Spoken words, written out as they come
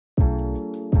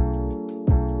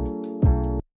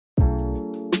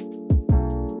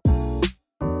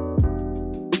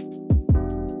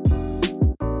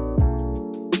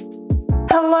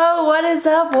Hello, what is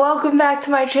up? Welcome back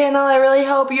to my channel. I really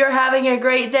hope you're having a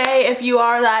great day. If you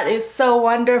are, that is so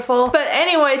wonderful. But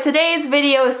anyway, today's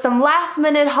video is some last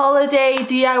minute holiday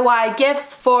DIY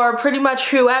gifts for pretty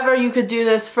much whoever. You could do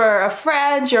this for a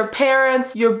friend, your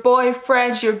parents, your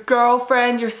boyfriend, your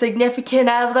girlfriend, your significant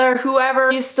other,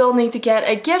 whoever you still need to get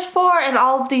a gift for, and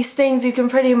all of these things you can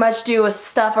pretty much do with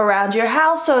stuff around your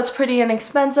house, so it's pretty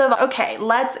inexpensive. Okay,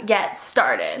 let's get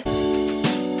started.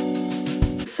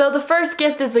 So the first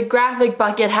gift is a graphic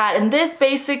bucket hat, and this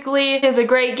basically is a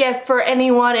great gift for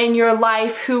anyone in your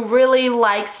life who really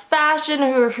likes fashion,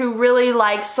 who really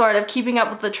likes sort of keeping up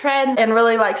with the trends and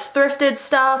really likes thrifted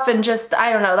stuff and just,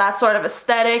 I don't know, that sort of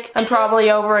aesthetic. I'm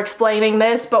probably over explaining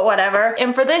this, but whatever.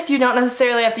 And for this, you don't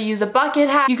necessarily have to use a bucket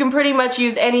hat. You can pretty much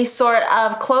use any sort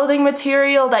of clothing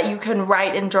material that you can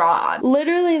write and draw on.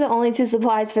 Literally the only two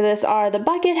supplies for this are the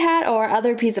bucket hat or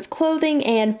other piece of clothing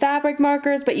and fabric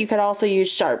markers, but you could also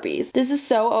use Sharpies. This is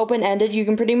so open-ended, you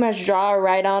can pretty much draw or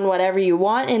write on whatever you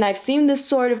want, and I've seen this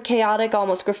sort of chaotic,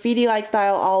 almost graffiti-like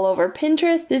style all over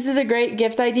Pinterest. This is a great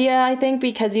gift idea, I think,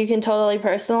 because you can totally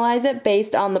personalize it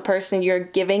based on the person you're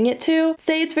giving it to.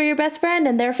 Say it's for your best friend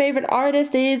and their favorite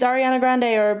artist is Ariana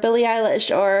Grande or Billie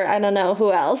Eilish or I don't know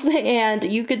who else, and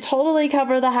you could totally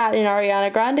cover the hat in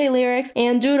Ariana Grande lyrics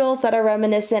and doodles that are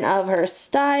reminiscent of her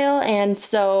style. And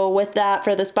so with that,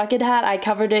 for this bucket hat, I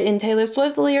covered it in Taylor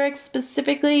Swift lyrics,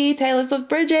 specifically Taylor Swift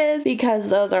bridges, because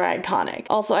those are iconic.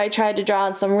 Also, I tried to draw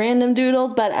on some random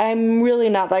doodles, but I'm really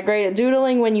not that great at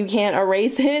doodling when you can't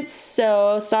erase it,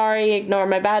 so sorry, ignore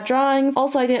my bad drawings.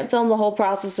 Also, I didn't film the whole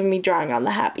process of me drawing on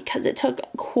the hat because it took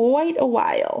quite a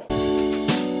while.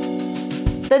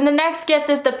 Then the next gift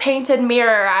is the painted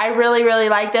mirror. I really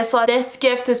like this one. This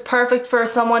gift is perfect for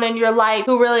someone in your life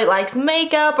who really likes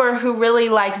makeup or who really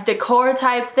likes decor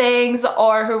type things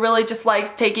or who really just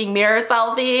likes taking mirror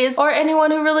selfies or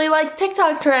anyone who really likes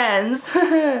TikTok trends.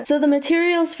 So the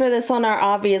materials for this one are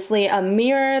obviously a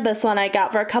mirror. This one I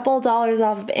got for a couple dollars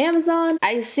off of Amazon.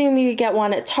 I assume you could get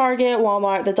one at Target,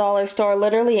 Walmart, the dollar store,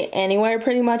 literally anywhere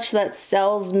pretty much that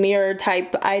sells mirror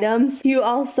type items. You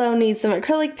also need some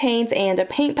acrylic paints and a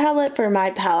paint palette. For my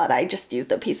palette, I just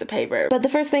used a piece of paper. But the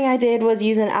first thing I did was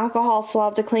use an alcohol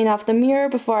swab to clean off the mirror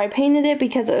before I painted it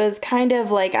because it was kind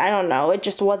of like, I don't know, it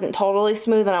just wasn't totally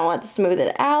smooth and I wanted to smooth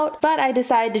it out. But I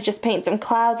decided to just paint some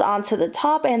clouds onto the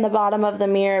top and the bottom of the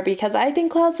mirror because I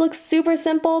think clouds look super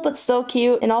simple but still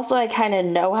cute, and also I kind of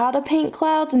know how to paint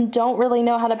clouds and don't really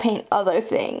know how to paint other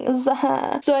things.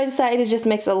 So I decided to just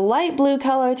mix a light blue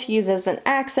color to use as an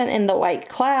accent in the white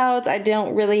clouds. I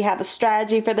don't really have a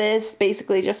strategy for this.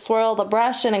 Basically just swirl the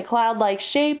brush in a cloud-like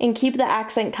shape and keep the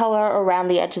accent color around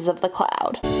the edges of the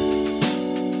cloud.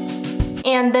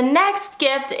 And the next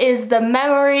gift is the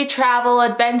memory travel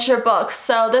adventure book.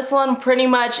 So this one pretty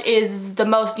much is the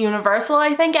most universal,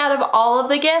 I think, out of all of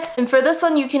the gifts. And for this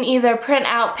one, you can either print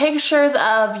out pictures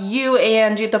of you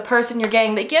and the person you're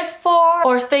getting the gift for,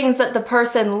 or things that the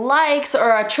person likes,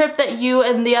 or a trip that you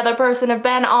and the other person have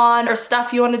been on, or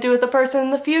stuff you want to do with the person in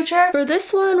the future. For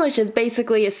this one, which is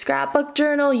basically a scrapbook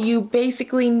journal, you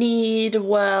basically need,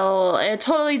 well, it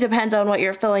totally depends on what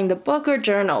you're filling the book or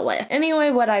journal with.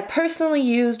 Anyway, what I personally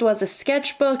used was a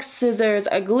sketchbook, scissors,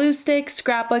 a glue stick,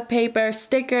 scrapbook paper,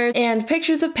 stickers, and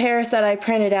pictures of Paris that I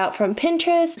printed out from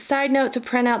Pinterest. Side note, to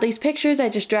print out these pictures, I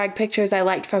just dragged pictures I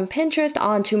liked from Pinterest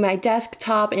onto my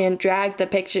desktop and dragged the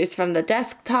pictures from the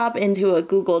desktop into a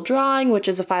Google Drawing, which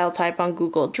is a file type on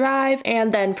Google Drive,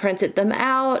 and then printed them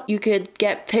out. You could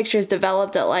get pictures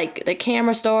developed at like the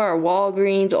camera store or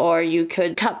Walgreens, or you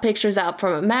could cut pictures out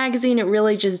from a magazine. It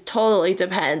really just totally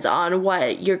depends on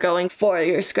what you're going for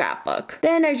your scrapbook.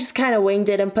 Then I just kind of winged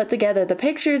it and put together the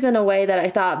pictures in a way that I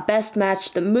thought best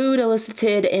matched the mood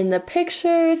elicited in the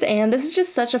pictures, and this is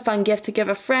just such a fun gift to give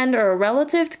a friend or a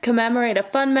relative to commemorate a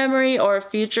fun memory or a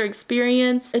future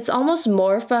experience. It's almost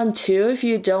more fun too if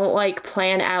you don't like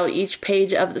plan out each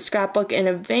page of the scrapbook in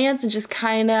advance and just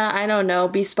kind of, I don't know,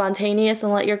 be spontaneous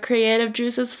and let your creative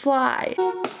juices fly.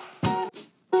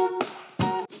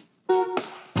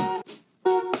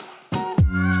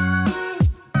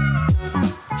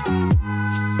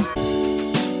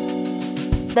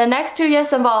 The next two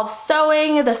gifts involve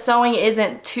sewing. The sewing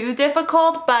isn't too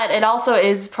difficult, but it also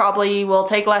is probably will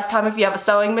take less time if you have a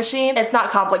sewing machine. It's not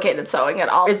complicated sewing at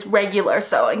all. It's regular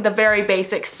sewing, the very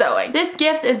basic sewing. This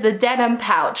gift is the denim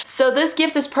pouch. So this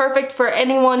gift is perfect for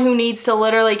anyone who needs to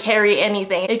literally carry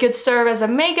anything. It could serve as a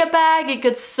makeup bag, it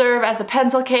could serve as a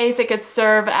pencil case, it could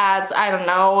serve as, I don't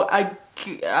know,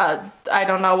 I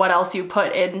don't know what else you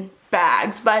put in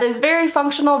bags, but it's very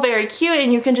functional, very cute,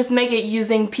 and you can just make it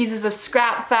using pieces of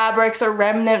scrap fabrics or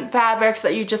remnant fabrics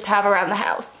that you just have around the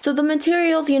house. So the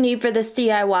materials you need for this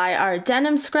DIY are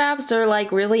denim scraps or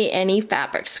like really any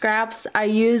fabric scraps. I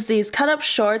use these cut up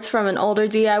shorts from an older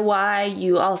DIY.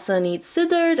 You also need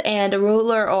scissors and a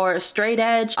ruler or a straight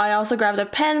edge. I also grabbed a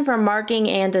pen for marking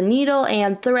and a needle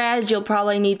and thread. You'll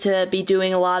probably need to be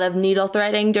doing a lot of needle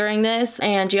threading during this,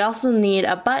 and you also need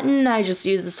a button. I just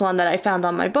used this one that I found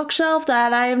on my bookshelf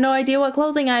that I have no idea what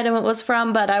clothing item it was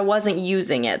from, but I wasn't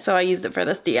using it, so I used it for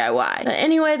this DIY. But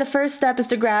anyway, the first step is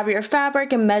to grab your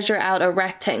fabric and measure out a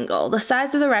rectangle. The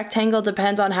size of the rectangle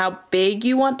depends on how big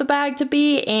you want the bag to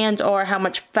be and or how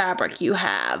much fabric you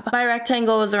have. My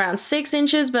rectangle was around 6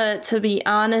 inches, but to be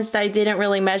honest, I didn't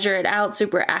really measure it out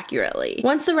super accurately.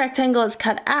 Once the rectangle is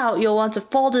cut out, you'll want to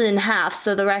fold it in half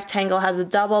so the rectangle has a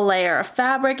double layer of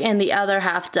fabric and the other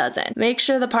half doesn't. Make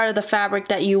sure the part of the fabric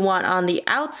that you want on the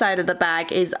outside of the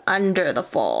bag is under the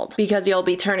fold because you'll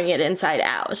be turning it inside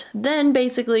out. Then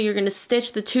basically you're going to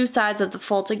stitch the two sides of the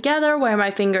fold together where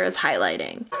my finger is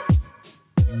highlighting.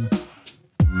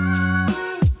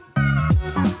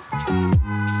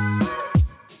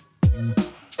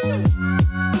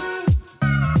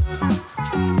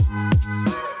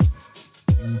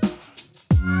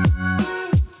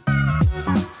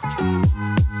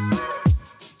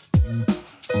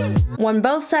 When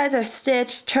both sides are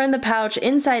stitched, turn the pouch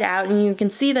inside out and you can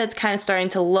see that it's kind of starting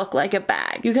to look like a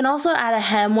bag. You can also add a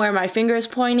hem where my finger is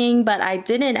pointing, but I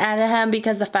didn't add a hem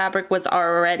because the fabric was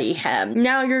already hemmed.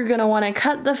 Now you're going to want to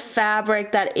cut the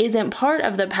fabric that isn't part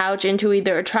of the pouch into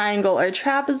either a triangle or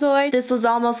trapezoid. This was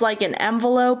almost like an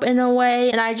envelope in a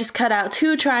way, and I just cut out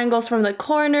 2 triangles from the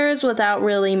corners without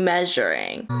really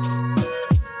measuring.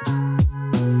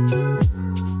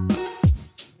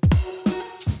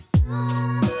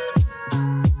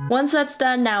 Once that's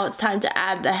done, now it's time to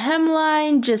add the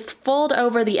hemline. Just fold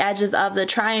over the edges of the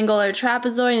triangle or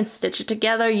trapezoid and stitch it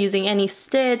together using any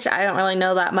stitch. I don't really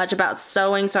know that much about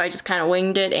sewing, so I just kind of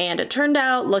winged it, and it turned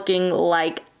out looking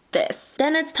like this.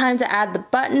 Then it's time to add the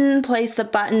button. Place the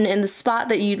button in the spot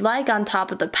that you'd like on top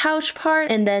of the pouch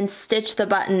part and then stitch the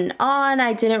button on.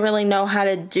 I didn't really know how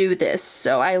to do this,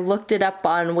 so I looked it up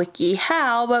on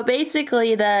WikiHow, but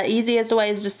basically the easiest way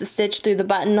is just to stitch through the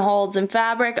buttonholes in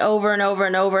fabric over and over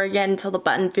and over again until the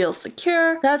button feels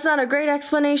secure. That's not a great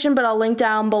explanation, but I'll link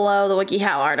down below the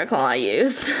WikiHow article I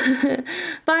used.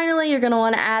 Finally, you're going to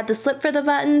want to add the slip for the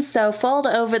button, so fold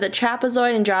over the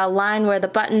trapezoid and draw a line where the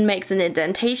button makes an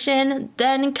indentation.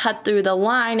 Then cut through the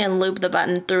line and loop the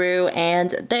button through, and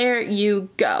there you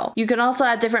go. You can also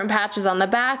add different patches on the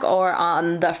back or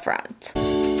on the front.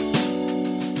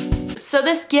 So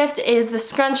this gift is the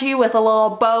scrunchie with a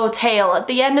little bow tail at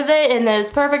the end of it, and it's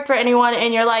perfect for anyone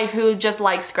in your life who just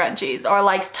likes scrunchies or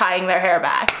likes tying their hair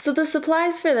back. So the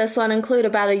supplies for this one include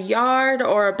about a yard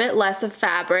or a bit less of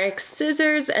fabric,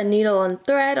 scissors, a needle and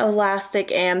thread,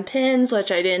 elastic, and pins, which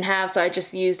I didn't have, so I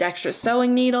just used extra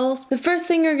sewing needles. The first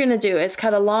thing you're gonna do is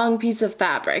cut a long piece of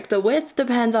fabric. The width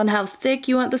depends on how thick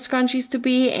you want the scrunchies to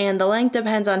be, and the length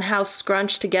depends on how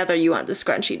scrunched together you want the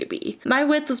scrunchie to be. My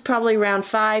width was probably around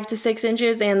 5 to 6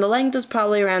 inches, and the length was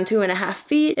probably around 2.5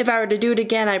 feet. If I were to do it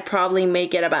again, I'd probably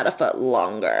make it about a foot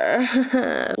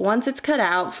longer. Once it's cut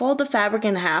out, fold the fabric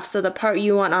in half so the part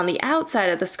you want on the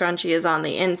outside of the scrunchie is on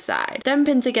the inside. Then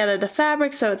pin together the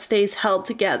fabric so it stays held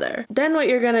together. Then what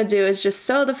you're gonna do is just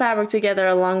sew the fabric together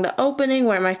along the opening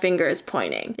where my finger is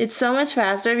pointing. It's so much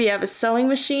faster if you have a sewing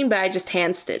machine, but I just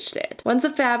hand stitched it. Once the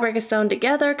fabric is sewn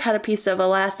together, cut a piece of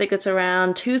elastic that's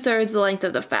around 2/3 the length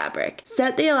of the fabric.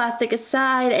 Set the elastic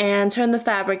aside and turn the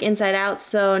fabric inside out,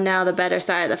 so now the better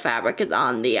side of the fabric is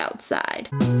on the outside.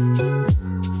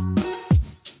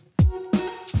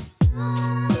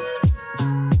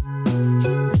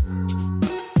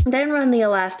 Then run the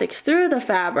elastic through the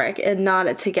fabric and knot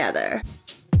it together.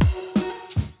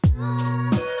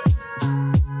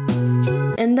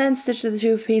 And then stitch the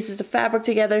 2 pieces of fabric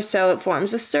together so it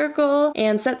forms a circle,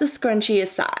 and set the scrunchie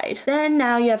aside. Then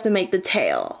now you have to make the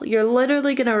tail. You're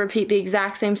literally going to repeat the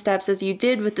exact same steps as you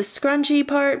did with the scrunchie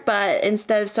part, but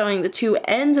instead of sewing the 2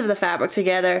 ends of the fabric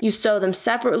together, you sew them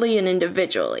separately and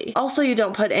individually. Also, you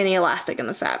don't put any elastic in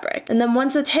the fabric. And then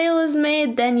once the tail is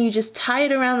made, then you just tie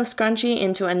it around the scrunchie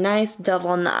into a nice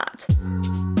double knot.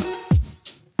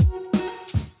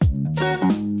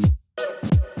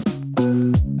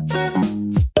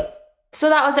 So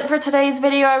that was it for today's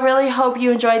video. I really hope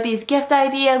you enjoyed these gift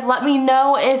ideas. Let me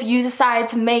know if you decide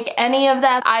to make any of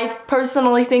them. I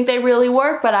personally think they really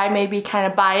work, but I may be kind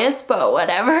of biased, but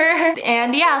whatever.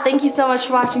 And yeah, thank you so much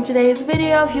for watching today's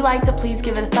video. If you liked it, please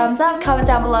give it a thumbs up. Comment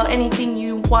down below anything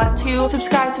you want to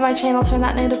subscribe to my channel, turn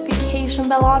that notification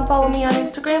bell on, follow me on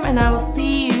Instagram, and I will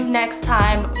see you next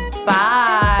time.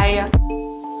 Bye!